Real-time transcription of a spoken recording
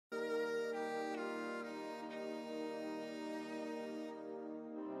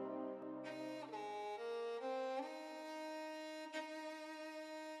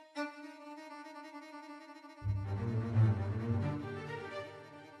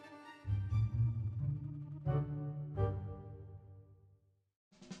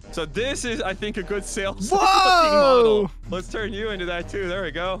So this is, I think, a good sales Whoa! model. Let's turn you into that too. There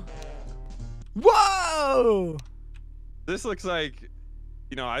we go. Whoa! This looks like,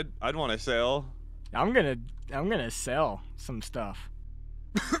 you know, I'd want to sell. I'm gonna sell some stuff.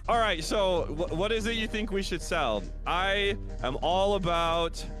 All right, so what is it you think we should sell? I am all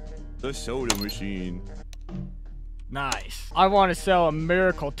about the soda machine. Nice. I want to sell a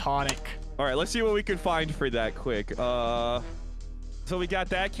miracle tonic. All right, let's see what we can find for that quick. So we got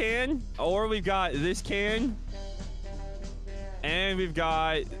that can, or we've got this can, and we've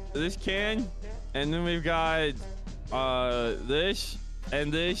got this can, and then we've got this,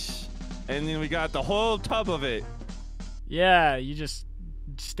 and then we got the whole tub of it. Yeah, you just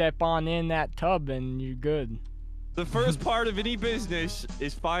step on in that tub and you're good. The first part of any business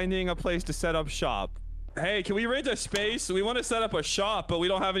is finding a place to set up shop. Hey, can we rent a space? We want to set up a shop, but we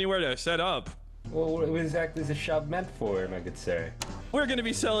don't have anywhere to set up. Well, what exactly is the shop meant for, my good sir? We're going to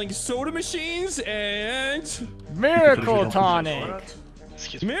be selling soda machines and... Miracle tonic!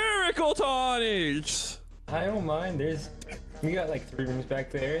 Miracle tonics! I don't mind. We got like 3 rooms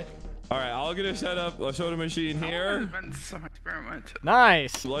back there. All right, I'm gonna set up a soda machine here. Some experiment.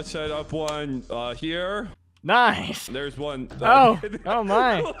 Nice. Let's set up one here. Nice. There's one. Oh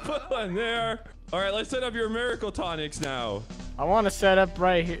my. We'll put one there. All right, let's set up your miracle tonics now. I want to set up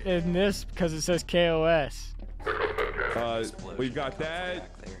right here in this because it says KOS. We've got that.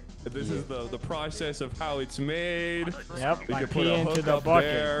 This is the process of how it's made. Yep, We I can put pee a into hook the up bucket.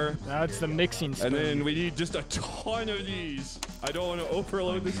 there. Now it's the mixing spoon. And then we need just a ton of these. I don't want to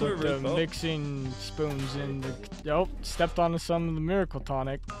overload the Put server. the mixing spoons in the... Oh, stepped onto some of the miracle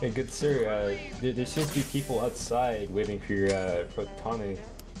tonic. Hey, good sir. There seems to be people outside waiting for your tonic.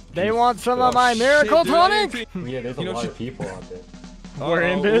 They want some of my miracle tonic? Yeah, there's a lot of people out there. We're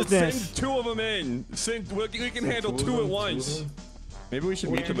in business. Send 2 of them in. We can handle 2 at once. Maybe we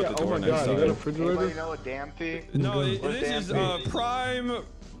should meet them at the door next time. Anybody know a damn fee? No, this is prime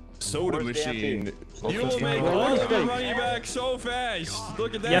soda machine. You will make all of your money back so fast.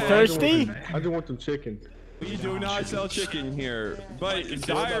 Look at that. You thirsty? I just want some chicken. We do not sell chicken here, but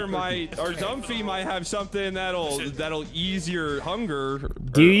Dyer might, or Dumpy might have something that'll ease your hunger.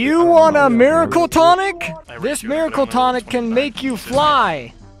 Do you want a miracle tonic? This miracle tonic can make you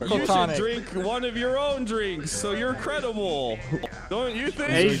fly. You should drink one of your own drinks, so you're credible. Don't you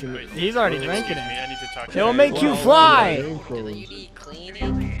think? He's already drinking it. I need to talk to It'll make you fly.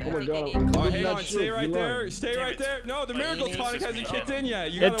 Oh my god. Oh, hang on, stay right there. Stay right there. No, the miracle tonic hasn't kicked in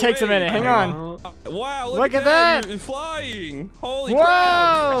yet. It takes a minute. Hang on. Wow, Look at that. You're flying. Holy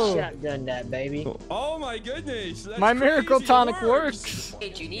Whoa! Shotgun that, baby. crap. Oh my goodness. That's My miracle crazy. It tonic works. All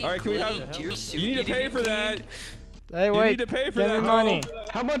right, can we have... You need to pay for that. Hey, You wait. need to pay for Give that. me money.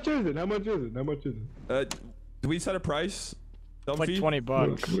 How much is it? How much is it? How much is it? Do we set a price? It's like Dumpy? 20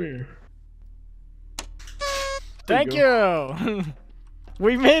 bucks. Come here. Thank you.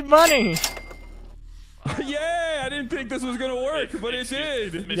 We made money. Yeah, I didn't think this was gonna work, but it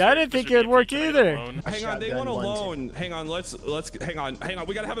did. Yeah, I didn't think it would work either. Hang on, they want a loan. Hang on, let's hang on.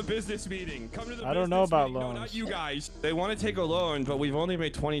 We gotta have a business meeting. Come to the I don't know business about meeting. loans. No, not you guys. They want to take a loan, but we've only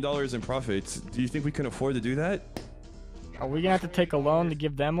made $20 in profits. Do you think we can afford to do that? Are we gonna have to take a loan to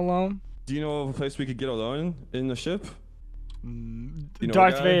give them a loan? Do you know of a place we could get a loan in the ship? You know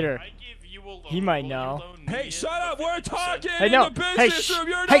Darth a guy? Vader. He might know. Hey, shut up! We're talking Hey, no. in the Hey, business room.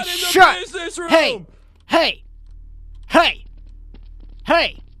 You're hey, not in the shut. business room. Hey, hey, hey,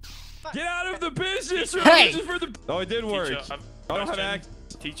 hey. Get out of the business room. Hey. This is for the... Oh, it did work. Teacher, I don't have access.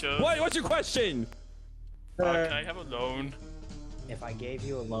 Teacher, What's your question? can I have a loan? If I gave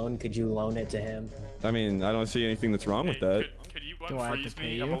you a loan, could you loan it to him? I mean, I don't see anything that's wrong with that. Could you Do I have to unfreeze pay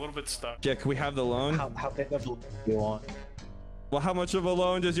me? I'm you? a little bit stuck. Yeah, can we have the loan? How big of a loan do you want? Well, how much of a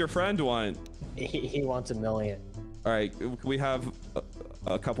loan does your friend want? He wants $1 million. All right, can we have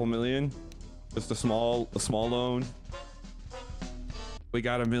a couple million? Just a small loan. We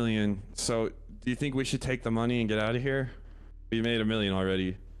got $1 million. So, do you think we should take the money and get out of here? We made $1 million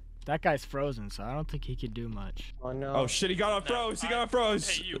already. That guy's frozen, so I don't think he could do much. Oh no. Oh shit, he got on froze. He got on froze.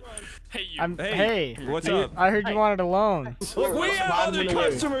 Hey you. Hey you. Hey, what's up? I heard you wanted a loan. Look, we have other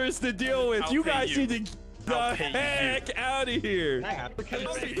customers to deal with. I'll You pay guys you. need to get the I'll pay you. heck out of here.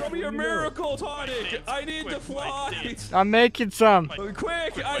 Throw me your miracle tonic. I need to fly. I'm making some.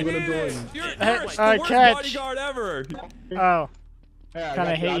 Quick, I need it. You're Hey, the worst catch. bodyguard ever. Oh, Hey, I kind of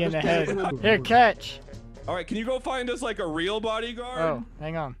got hit you in the I head. just- Here, catch. All right, can you go find us like a real bodyguard? Oh,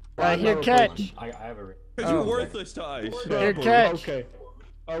 hang on. Here, catch. I have a. Because Oh. you're worthless to us. Here, catch. Okay.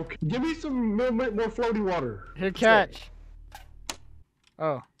 Okay. Give me some more floaty water. Here, catch.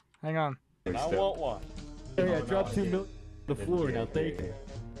 Oh, hang on. I want one. Hey, I dropped $2 million on the floor. Now take it.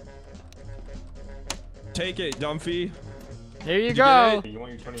 take it, Dumpy. Here you Did go. You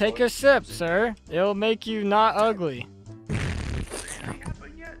want your 20 Take a sip, sir. It'll make you not ugly.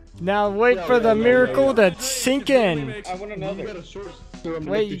 Now wait for the miracle to sink in. I want another.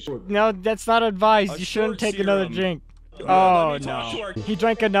 Wait, no, that's not advised. You shouldn't take another drink. Oh no, he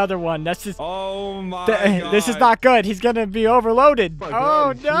drank another one. That's just. Oh my God. This is not good. He's gonna be overloaded.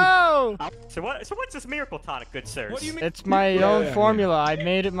 Oh no! So what's this miracle tonic, good sirs? What do you mean? It's my own formula. I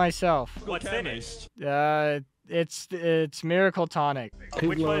made it myself. What's in it? It's Miracle Tonic.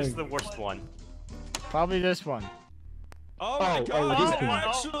 Which one is the worst one? Probably this one. Oh my God, this he's one.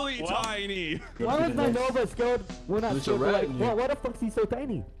 actually tiny. Why was my Nova scared when I said like, why the fuck is he so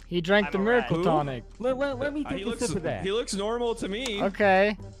tiny? He drank I'm the a Miracle rat. Tonic. Let me take a sip of that. He looks normal to me.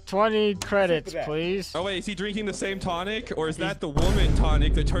 Okay, 20 credits, that. please. Oh wait, is he drinking the same tonic, or is that the woman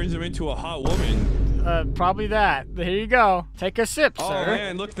tonic that turns him into a hot woman? Probably that. Here you go. Take a sip, Oh sir.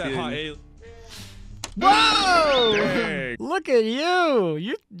 man, look at that hot. Whoa! Dang. Look at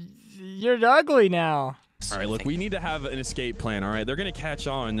you. You're ugly now. All right, look, we need to have an escape plan. All right, they're gonna catch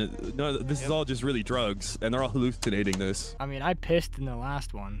on. No, this is all just really drugs, and they're all hallucinating this. I mean, I pissed in the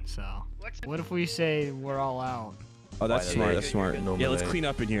last one, so. What if we say we're all out? Oh, that's smart. That's smart. Yeah, let's clean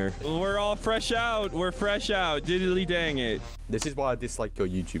up in here. We're all fresh out. We're fresh out. Diddly dang it. This is why I dislike your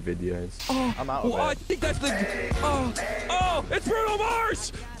YouTube videos. Oh, I'm out well, of I it. think that's the. Oh, it's Bruno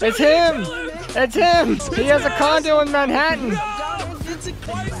Mars. It's him! It's him! He has a condo in Manhattan! No, it's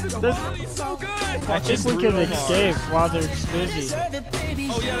twice as well. He's so good. I think we can escape while they're busy.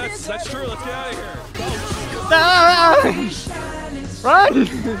 Oh yeah, that's true. Let's get out of here. Ah! Run!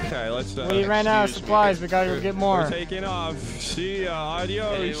 Okay, let's. We ran out of supplies. We gotta go get We're more. taking off. See ya.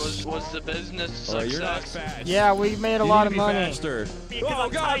 Adios. Was the business Oh, you're not success? fast. Yeah, we made a You lot need of to be money. faster. Oh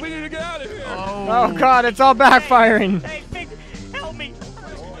God, we need to get out of here. Oh God, it's all backfiring. Hey, Fig, help me!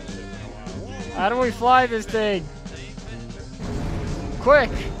 How do we fly this thing? Quick!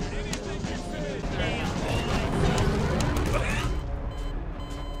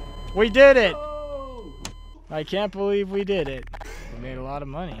 We did it! I can't believe we did it. We made a lot of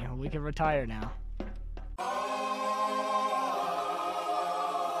money. We can retire now.